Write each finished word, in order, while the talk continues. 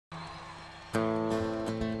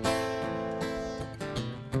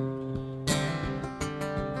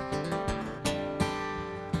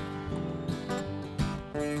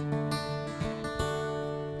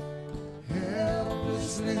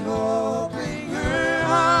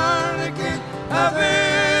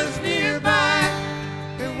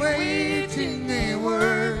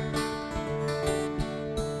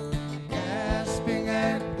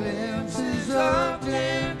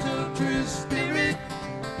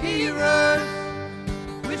he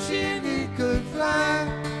runs, wishing he could fly,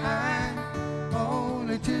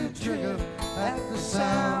 only to trip at the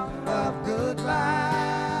sound of goodbye.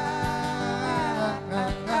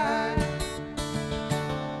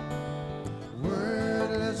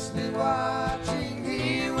 Wordlessly watching,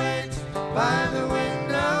 he waits by the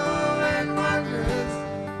window and wonders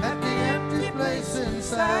at the empty place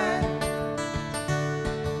inside.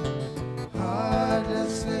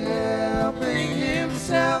 Heartlessly helping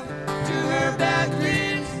himself to her bad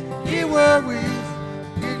dreams, he worries,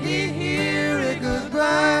 did he hear a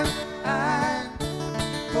goodbye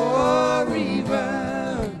or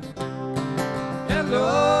even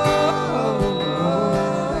hello?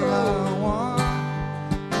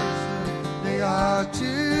 They are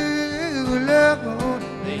two alone,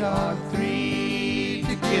 they are three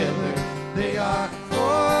together, they are for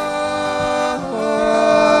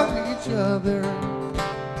each other.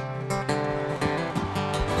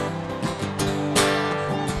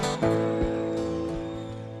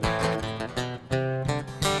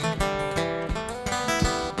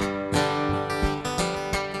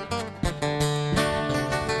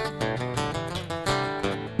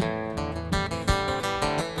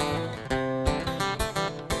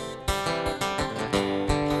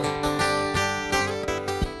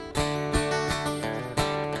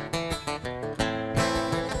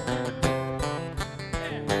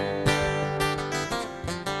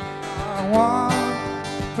 One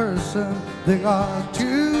person, they are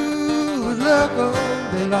two alone,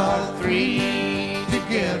 they are three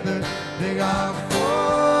together, they are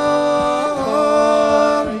for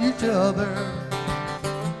each other.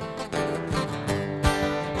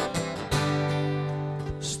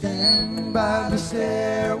 Stand by the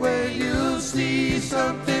stairway, you'll see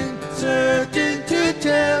something certain to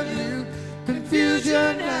tell you.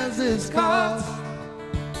 Confusion has its cause.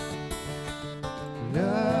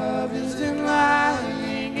 Love isn't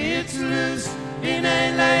lying, it's loose in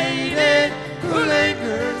a lady who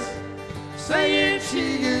lingers, saying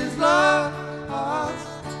she is lost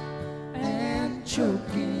and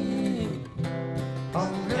choking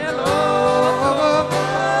on hello.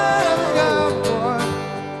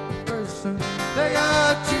 One person, they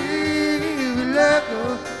are two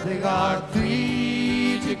together, they are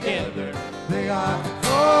three together, they are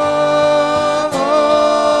for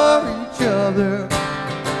each other.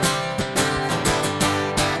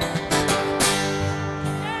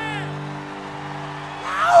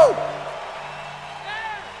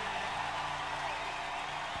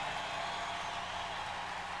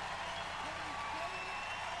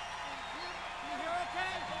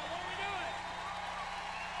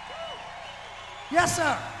 Yes,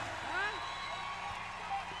 sir.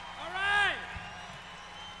 All right.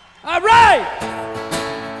 All right.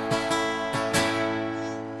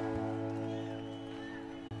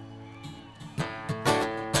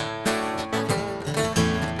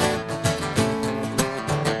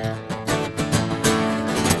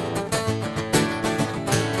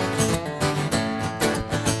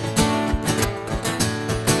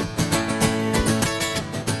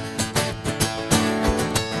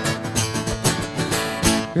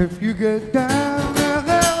 If you get down to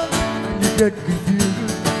hell and you get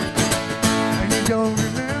confused and you don't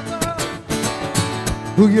remember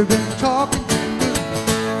who you've been talking to,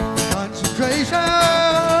 concentration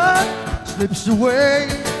slips away,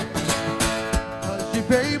 'cause your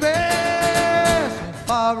baby's so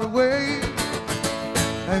far away.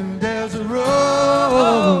 And there's a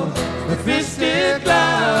rose, a fisted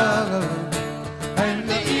glove, and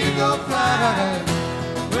the eagle flies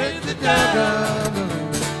with the dove.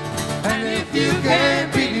 And if you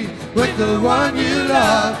can't be with the one you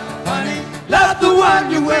love, honey, love the one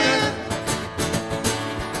you're with.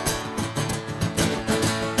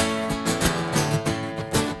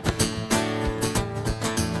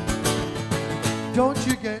 Don't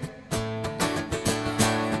you get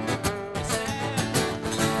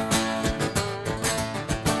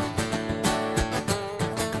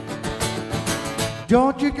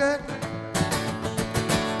Don't you get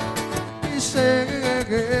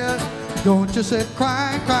sad? Don't you sit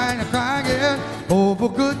crying, crying, and crying over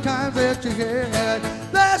good times that you had.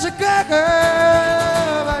 There's a girl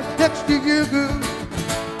right next to you.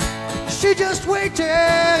 She just waiting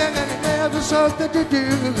and there's something to do.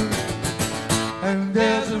 And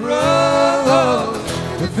there's a rose,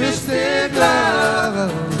 a fisted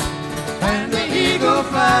glove, and the eagle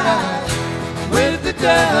flies with the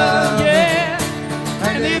dove. Yeah.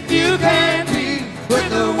 And if you can't be with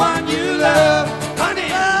the one you love, honey,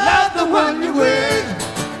 love the one you're with.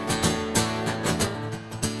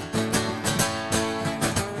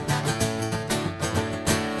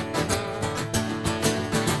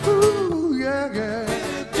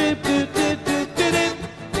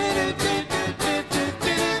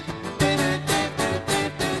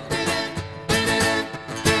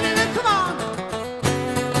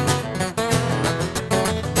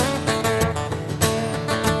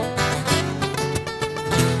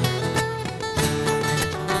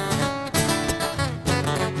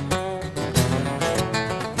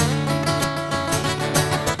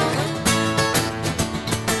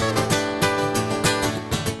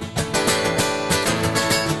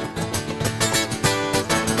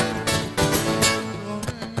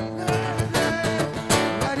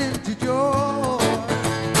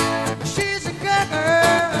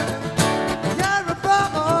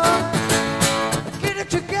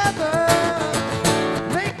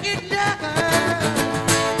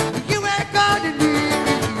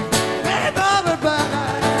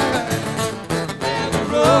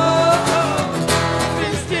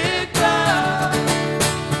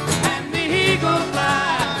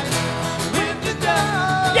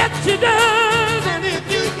 she does. And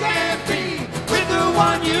if you can't be with the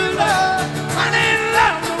one you love, honey,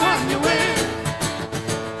 love the one you with.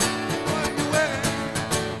 The one you with.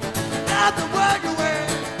 Not the one you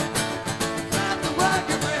with. Not the one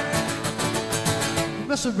you with.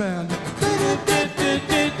 Mess around.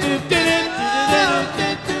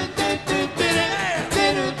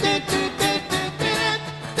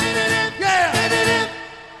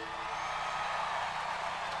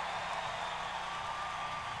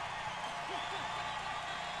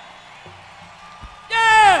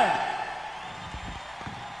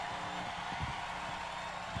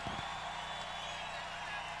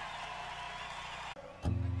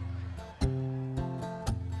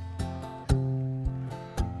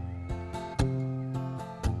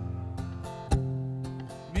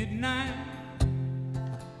 Midnight,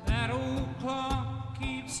 that old clock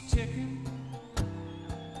keeps ticking.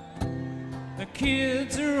 The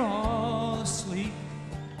kids are all asleep,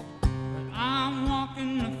 but I'm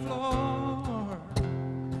walking the floor.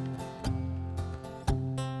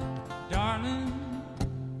 Darling,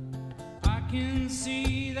 I can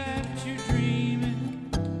see that you're dreaming,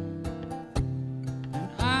 and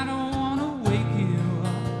I don't want to wake you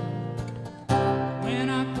up when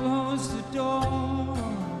I close the door.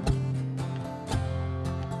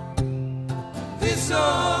 This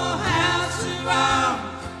old house of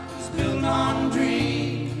ours is built on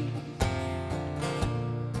dreams,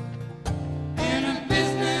 and a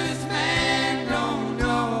businessman don't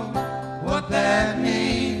know what that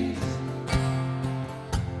means.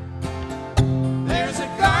 There's a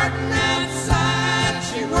garden outside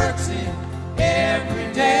she works in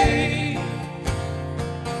every day,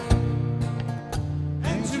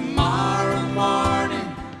 and tomorrow morning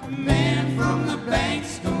a man from the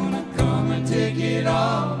bank's gonna come and take it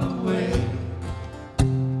all away.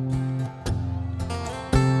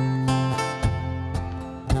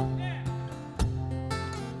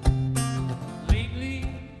 Lately,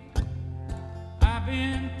 I've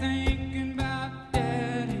been thinking about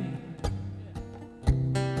Daddy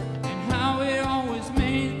and how it always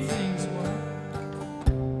made things work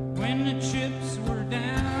when the chips were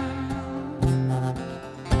down.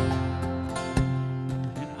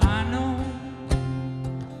 And I know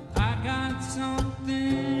I got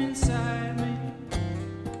something inside me.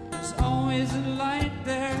 There's always a light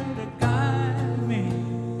there to guide me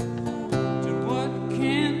to what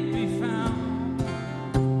can't be found.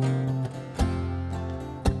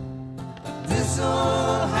 This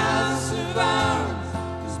old house of ours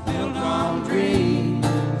is built on dreams,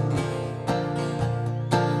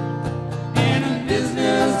 and a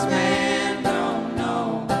businessman don't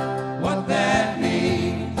know what that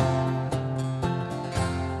means.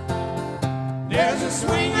 There's a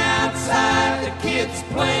swing outside the kids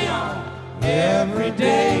play on every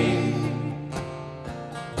day,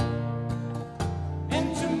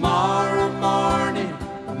 and tomorrow morning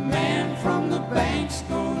a man from the bank's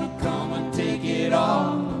gonna come and take it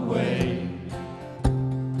all away.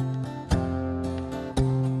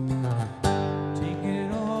 Take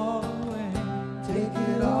it all away. Take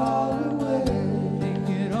it all away. Take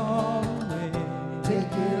it all away.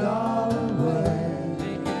 Take it all away.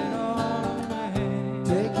 Take it all away.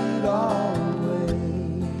 Take it all away.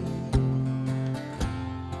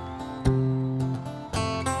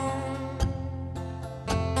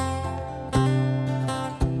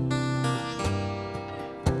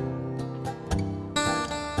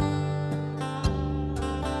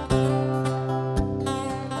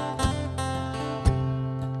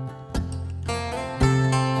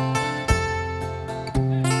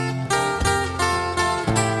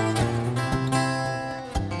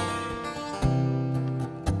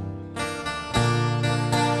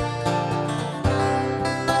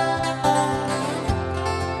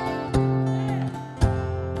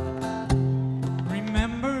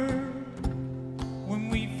 Remember when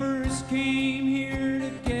we first came here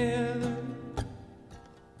together,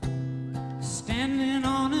 standing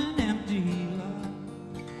on an empty lot,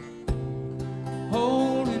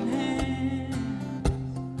 holding hands.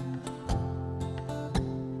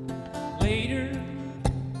 Later,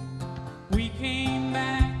 we came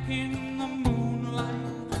back in the moonlight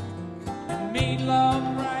and made love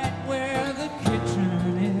right where the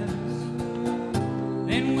kitchen is.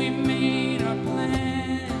 Then we made our plan.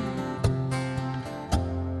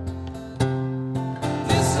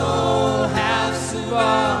 This old house of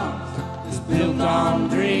ours is built on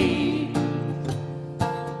dreams,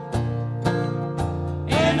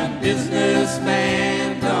 and a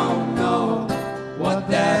businessman don't know what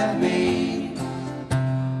that means.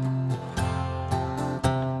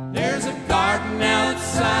 There's a garden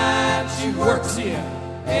outside, she works here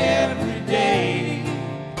every day,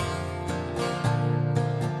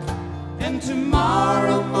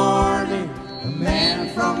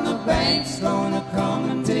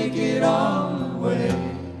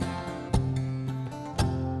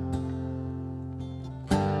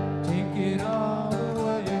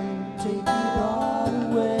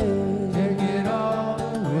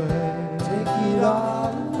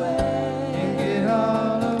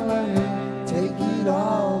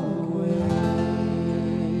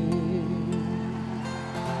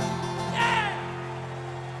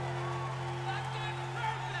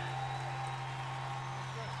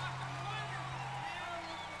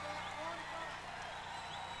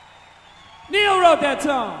 wrote that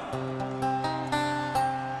song?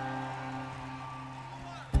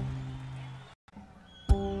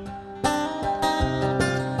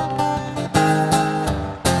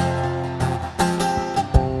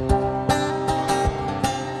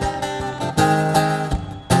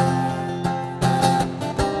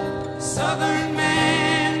 Southern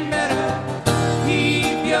man, better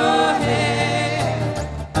keep your head.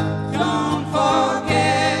 Don't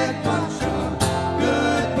forget what your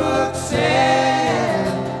good book said.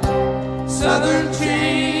 Southern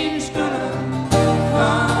change gonna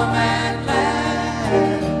come at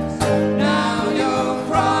last. Now your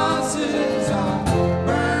crosses are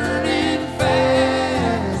burning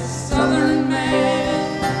fast. Southern man.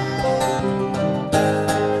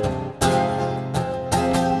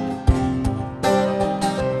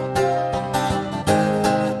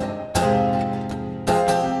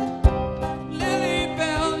 Lily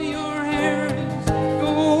Bell, your hair is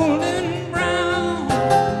golden brown.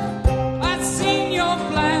 I seen your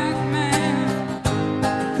black man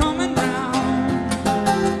coming round.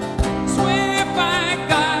 Swear by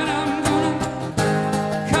God I'm gonna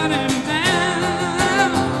cut him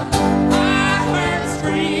down. I heard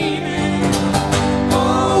screaming,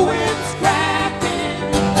 oh, whips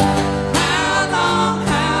cracking. How long,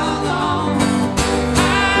 how long?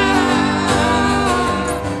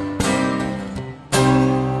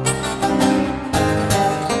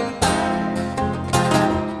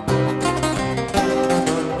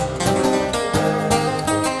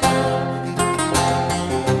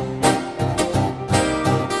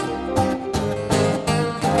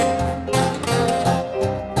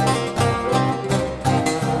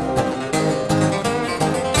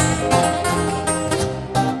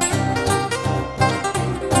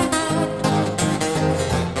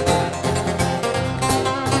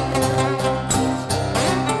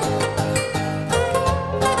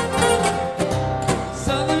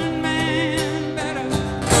 Southern man, better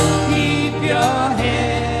keep your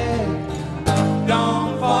head.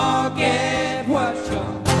 Don't forget what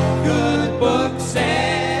your good book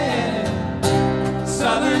said.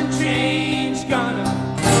 Southern change gonna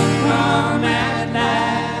come at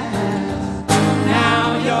last.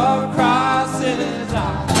 Now your crosses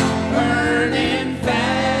are burning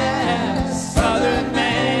fast. Southern man.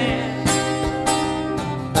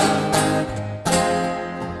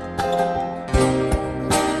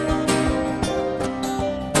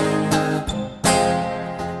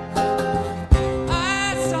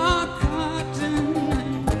 I saw cotton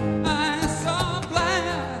and I saw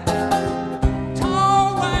black,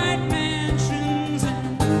 tall white mansions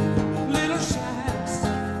and little shacks.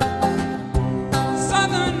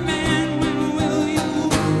 Southern man, when will you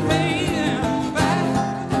pay them back?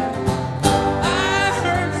 I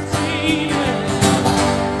heard screaming,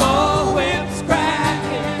 oh, whips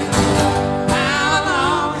cracking. How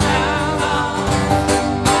long, how long?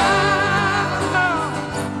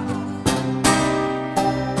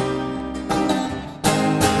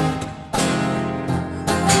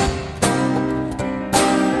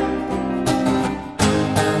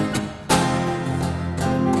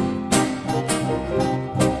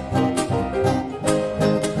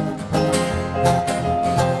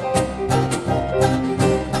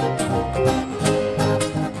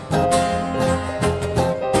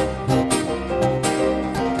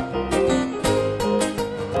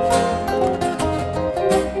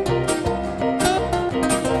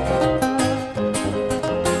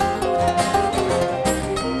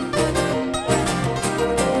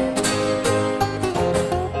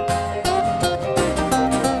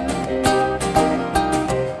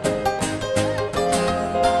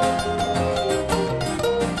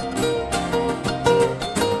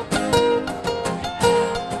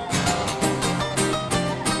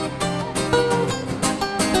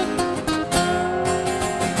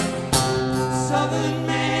 Southern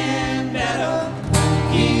man, better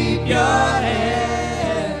keep your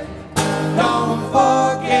head. Don't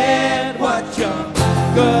forget what your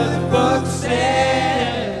good book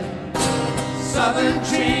said. Southern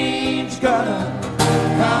change gonna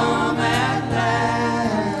come at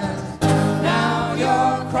last. Now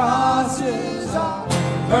your crosses are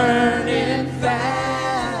burning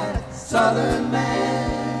fast. Southern man.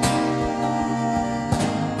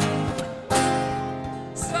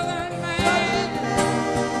 Southern man.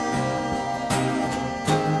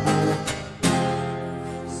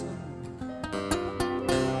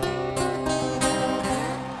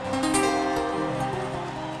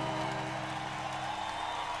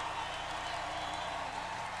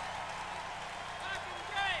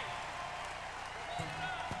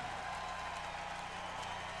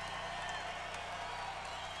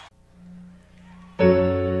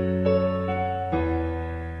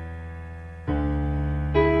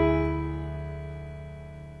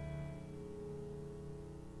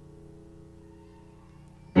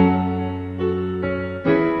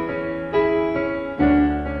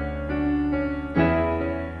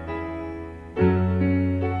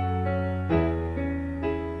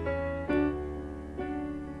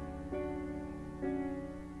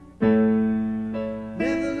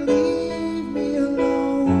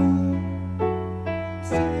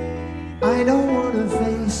 I don't want to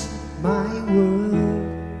face my world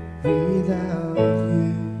without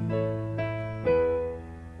you.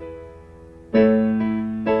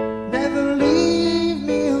 Never leave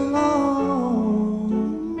me alone.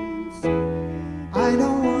 I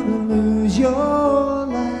don't want to lose your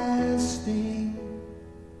lasting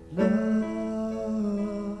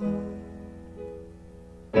love.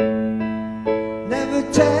 Never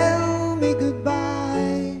tell me goodbye.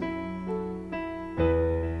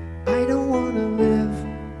 I don't want to live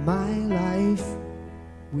my life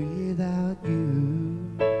without you.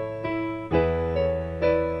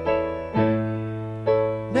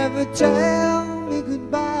 Never tell me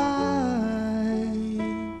goodbye.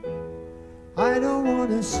 I don't want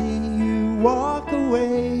to see you walk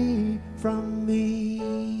away from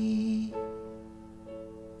me.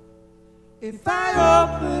 If I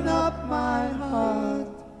open up my heart,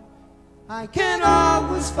 I can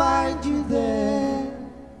always find you there.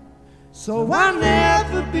 So I'll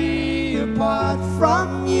never be apart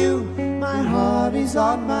from you. My heart is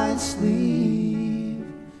on my sleeve.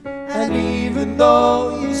 And even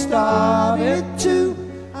though you started to,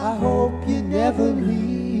 I hope you never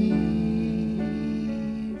leave.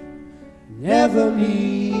 Never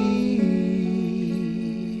leave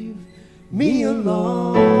me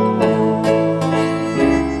alone.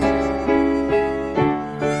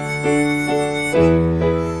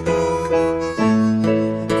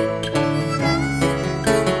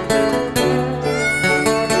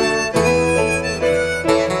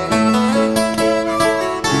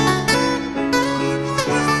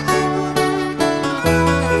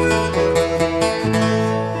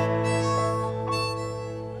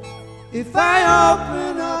 If I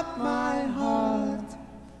open up my heart,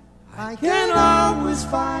 I can always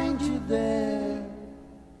find you there.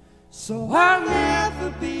 So I'll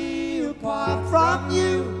never be apart from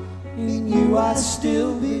you. In you I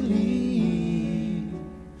still believe.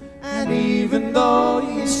 And even though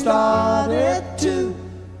you started to,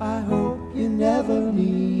 I hope you never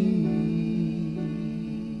leave.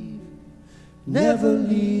 Never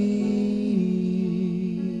leave.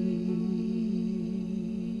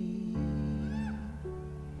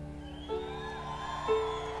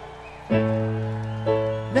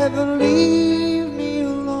 Never leave me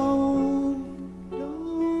alone.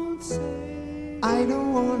 Don't say I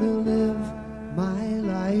don't want to live my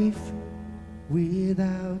life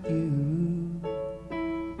without you.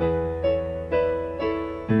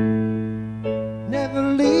 Never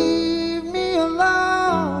leave me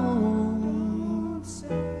alone.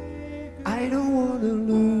 I don't want to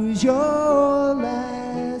lose your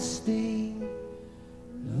lasting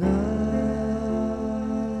love.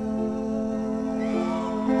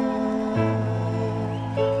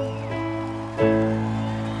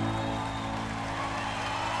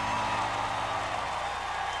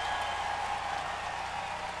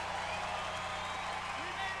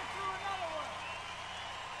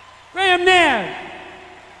 Graham Nairn.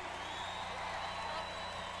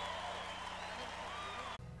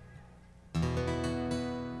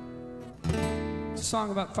 It's a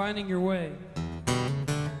song about finding your way.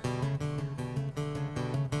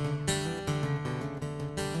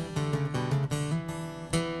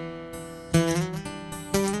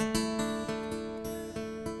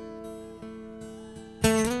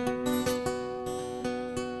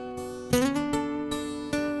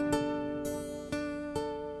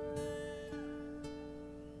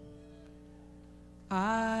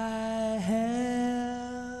 I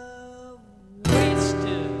have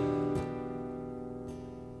wasted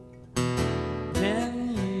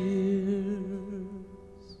 10 years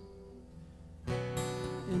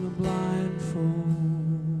in a blindfold.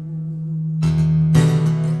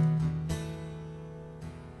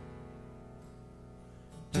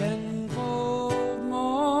 Tenfold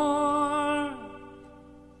more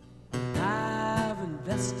I've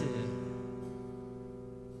invested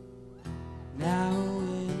now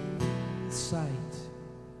in sight.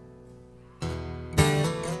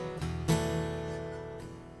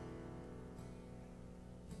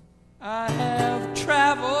 I have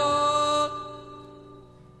traveled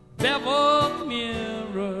beveled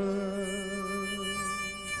mirrors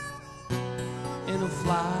in a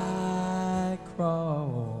fly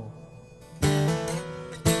crawl.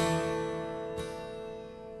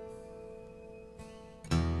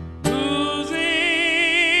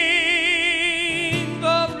 Losing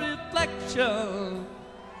the reflection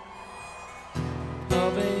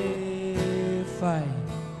of a fight.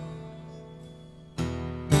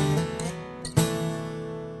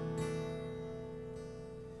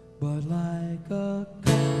 But like a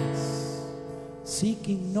compass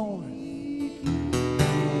seeking north,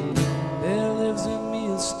 there lives in me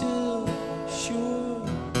a still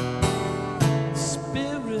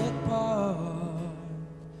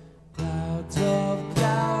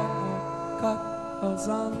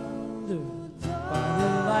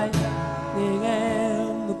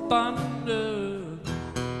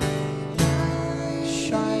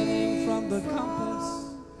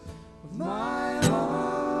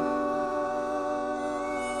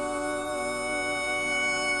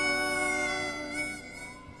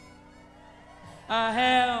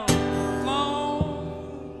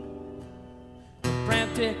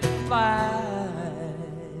fight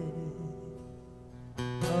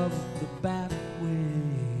of the back way.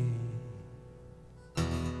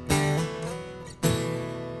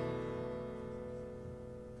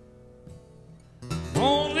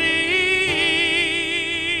 Only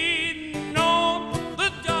know the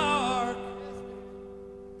dark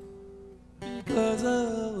because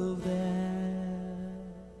of that.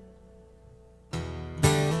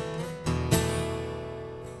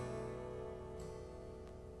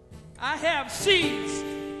 I have seized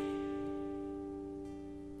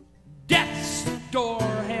death's door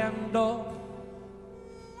handle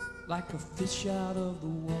like a fish out of the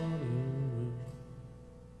water.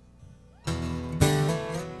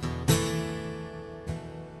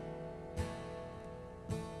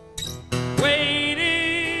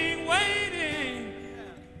 Waiting, waiting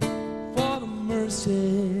for the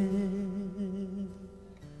mercy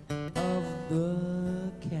of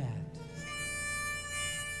the cat.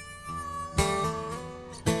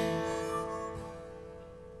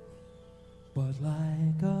 But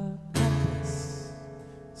like a compass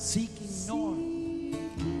seeking north,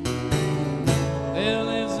 there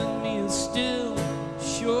lives in me a still,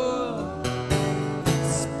 sure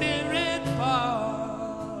spirit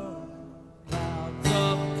power. Clouds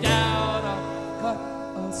of doubt are cut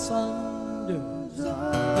asunder, the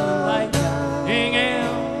lightning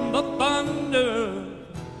and the thunder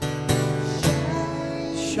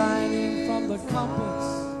shining from the compass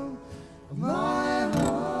of my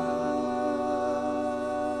heart.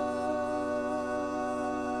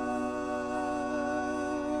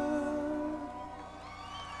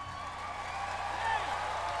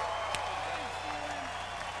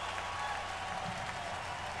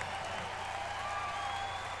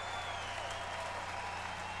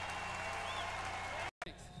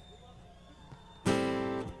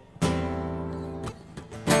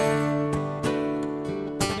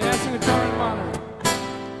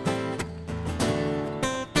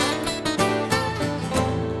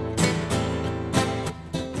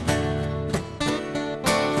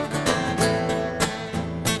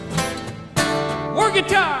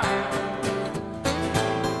 Guitar.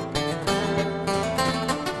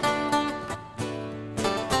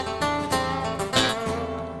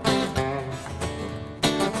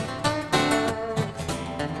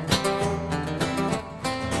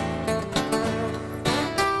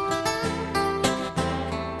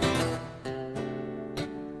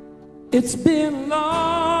 It's been a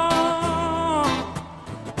long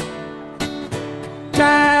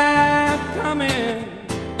time coming.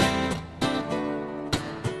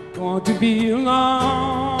 Going to be a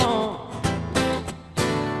long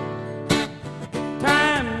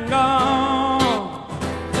time gone,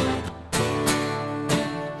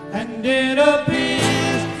 and it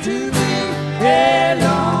appears to be a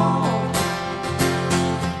long,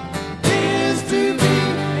 appears to be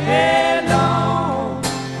a long,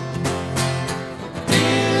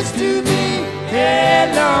 appears to be a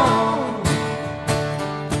long.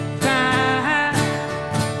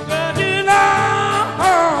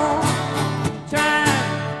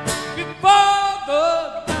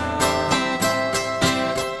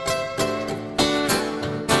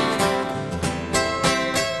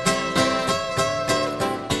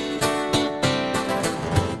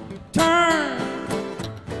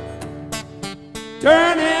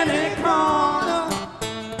 Turn any corner,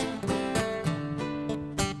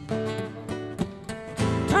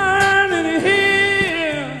 turn any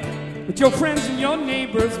hill, but your friends and your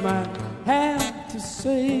neighbors might have to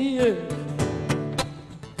say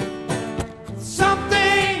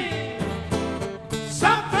something,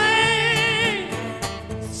 something,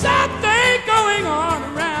 something going on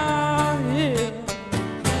around here.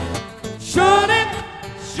 Surely,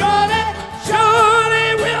 surely,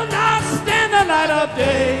 surely will not stand the light of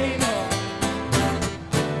day,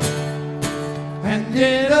 and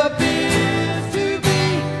it appears to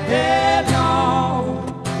be a long,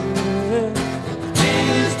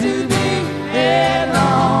 appears to be a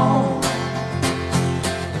long,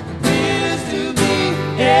 appears to be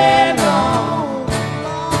a long,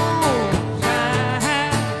 long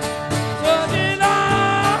time, such a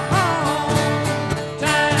long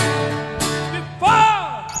time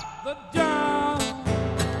before the dawn.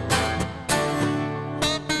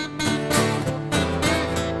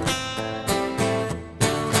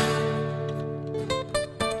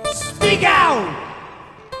 Speak out!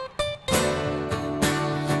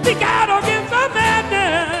 Speak out against the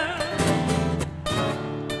madness!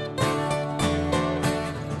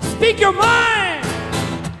 Speak your mind!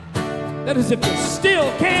 That is, if you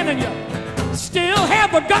still can and you still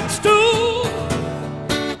have the guts to.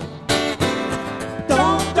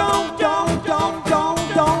 Don't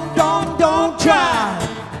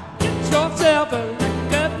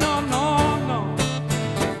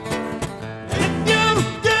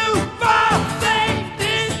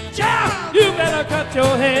cut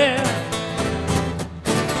your hair.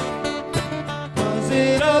 'Cause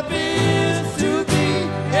it appears to be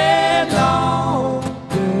alone.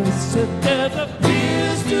 Yes, it does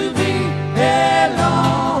Appears to be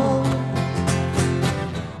alone.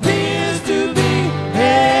 Appears to be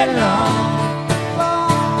alone.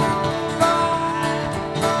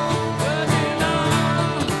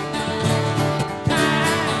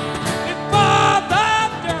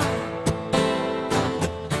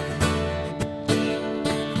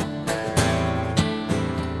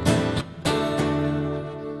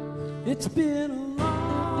 It's been a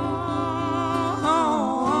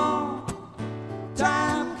Long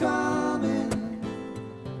time coming.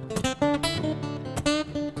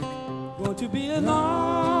 going to be a long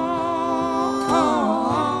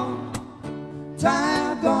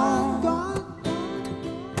Time gone.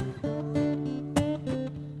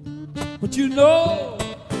 but you know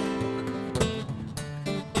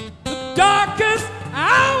the darkest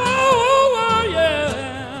hour,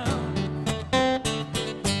 yeah,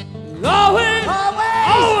 always, always,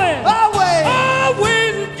 Always.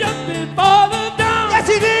 always just before the dawn. Yes,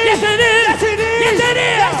 it is. Yes, it is. Yes, it is. Yes, it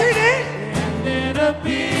is. Yes, it is. And it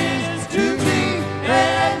appears to be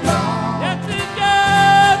alone. Yes, it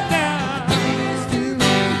does now. Appears to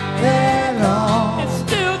be alone. It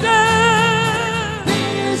still does.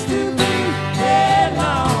 Appears to be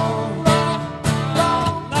alone.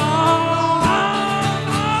 Long,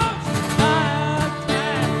 time.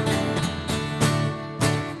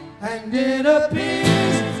 And it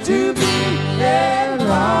appears to be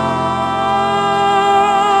alone.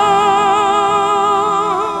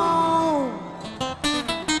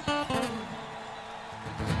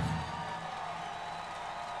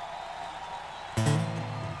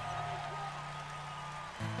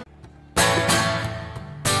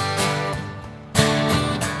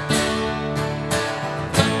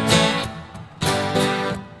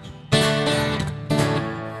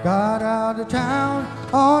 Got out of town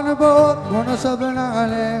on a boat on a southern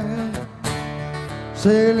island,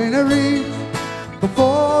 sailing a reef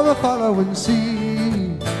before a following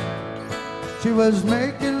sea. She was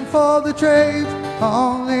making for the trade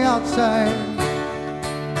on the outside,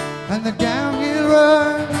 and the downhill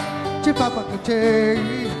run to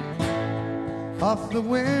Papakate. Off the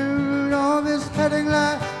wind on this heading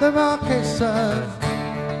like the Marquesas,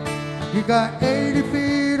 you got 80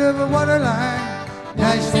 feet of a waterline,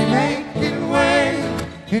 nicely making way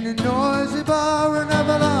in a noisy bar in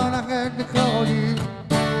Avalon. I had to call you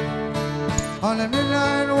on the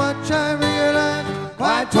midnight watch. I realized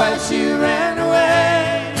Why twice you ran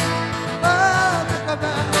away? oh,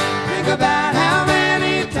 Think about how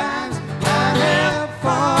many times I have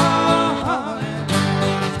fallen.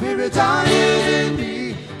 Spirits are using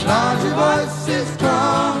me, larger voices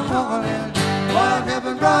calling. What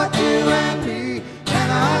heaven brought you and me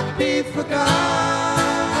cannot be forgotten.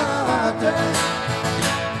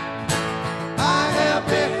 I have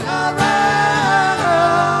been around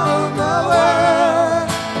the world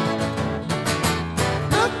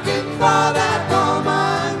looking for that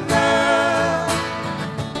woman girl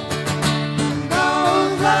who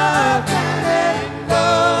knows love can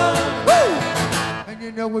endure. and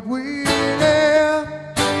you know what we live.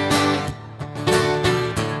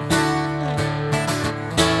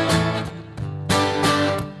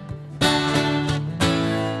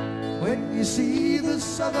 When you see the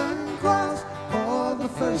Southern Cross for the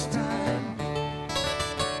first time,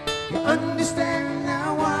 you understand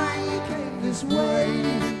now why you came this way.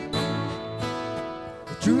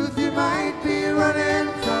 The truth you might be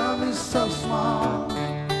running from is so small,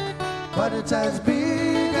 but it's as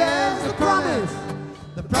big as the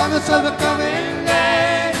promise of a coming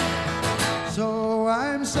day. So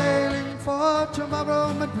I'm sailing for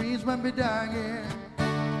tomorrow, my dreams might be dying,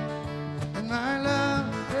 and my love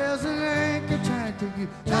is an anchor tied to you,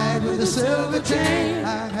 tied with a silver chain.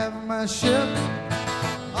 I have my ship,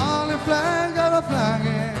 all the flags are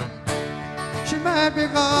flying. She might be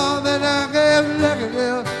called that I gave lucky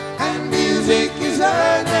girl, and music is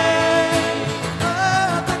her name.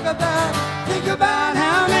 Oh, think about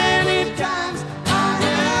how many times I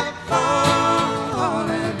have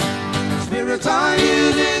fallen. Spirits are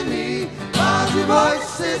using me, while your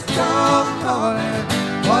voice is calling.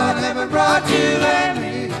 What heaven brought you and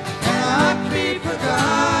me cannot be forgotten.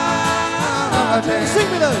 Sing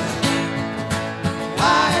with us.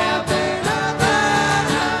 I have been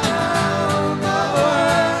around the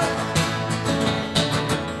world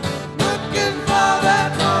looking for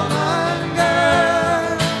that woman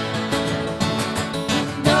girl who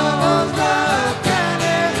knows love can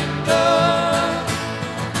endure.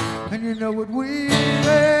 And you know what we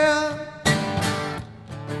live.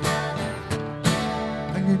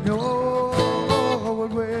 you know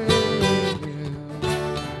what way.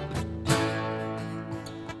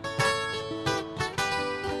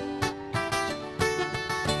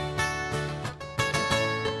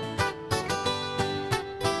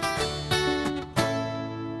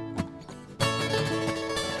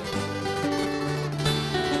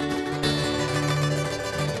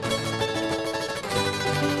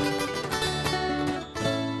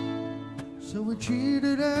 So we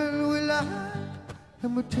cheated and we lied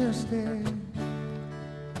and we tested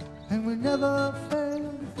and we never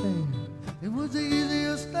failed to fail. It was the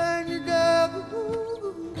easiest thing you did.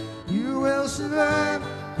 You will survive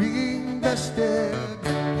being bested.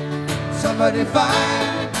 Somebody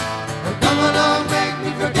fine will come along, make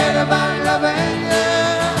me forget about loving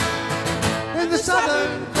you. In the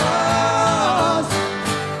Southern Cross,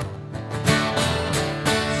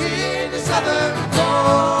 see the Southern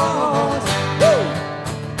Cross. Woo!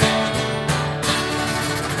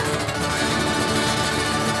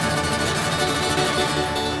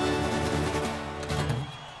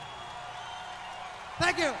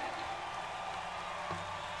 Thank you.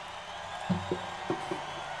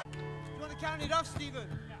 You want to count it off, Stephen?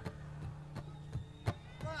 Yeah.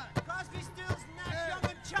 Right. Crosby, Stills, Nash, Young,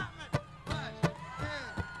 and Chapman. 1, 2,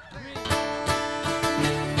 3.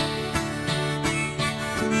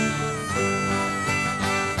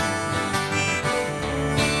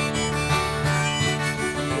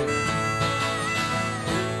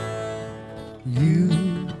 You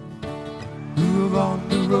who are on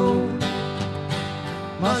the road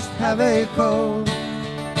must have a code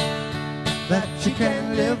that you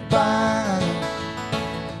can live by,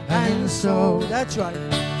 and so That's right.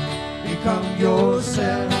 become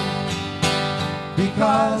yourself,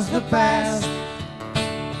 because the past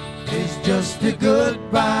is just a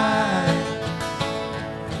goodbye.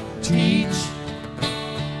 Teach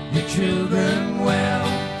your children well,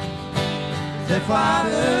 their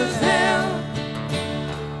father's hell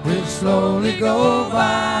will slowly go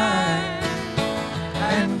by,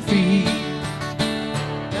 and feed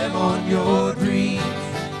them on your dreams,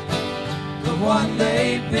 the one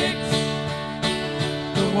they picked,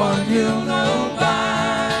 the one you'll know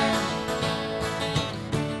by.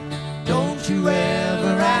 Don't you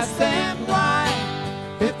ever ask them why,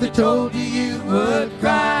 if they told you you would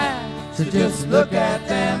cry, so just look at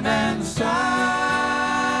them and sigh.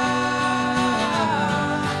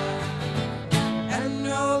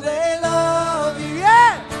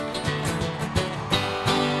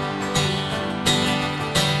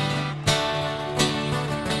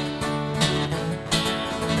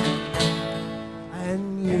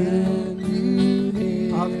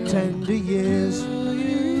 Tender years,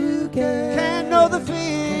 you can know the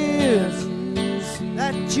fears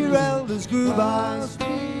that your elders grew by,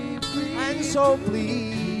 and so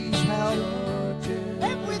please help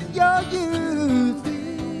them with your youth.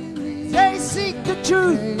 They seek the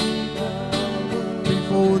truth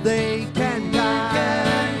before they can die.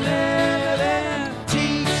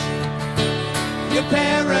 Teach your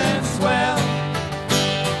parents well,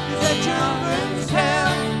 'cause their children's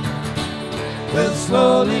hell will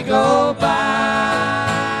slowly go by,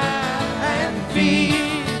 and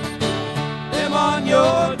feed them on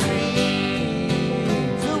your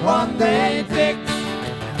dreams, the one they picked,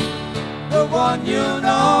 the one you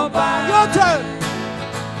know by. Your turn.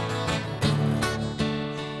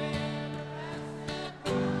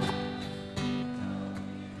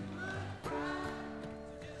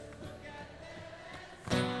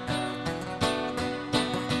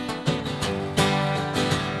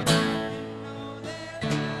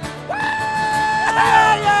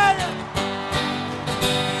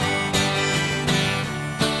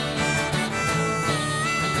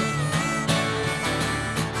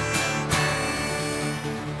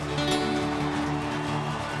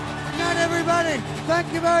 Everybody,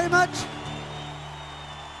 thank you very much.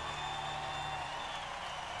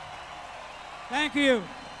 Thank you.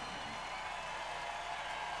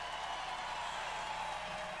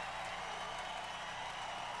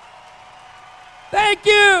 Thank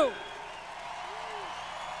you.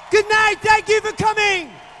 Good night. Thank you for coming.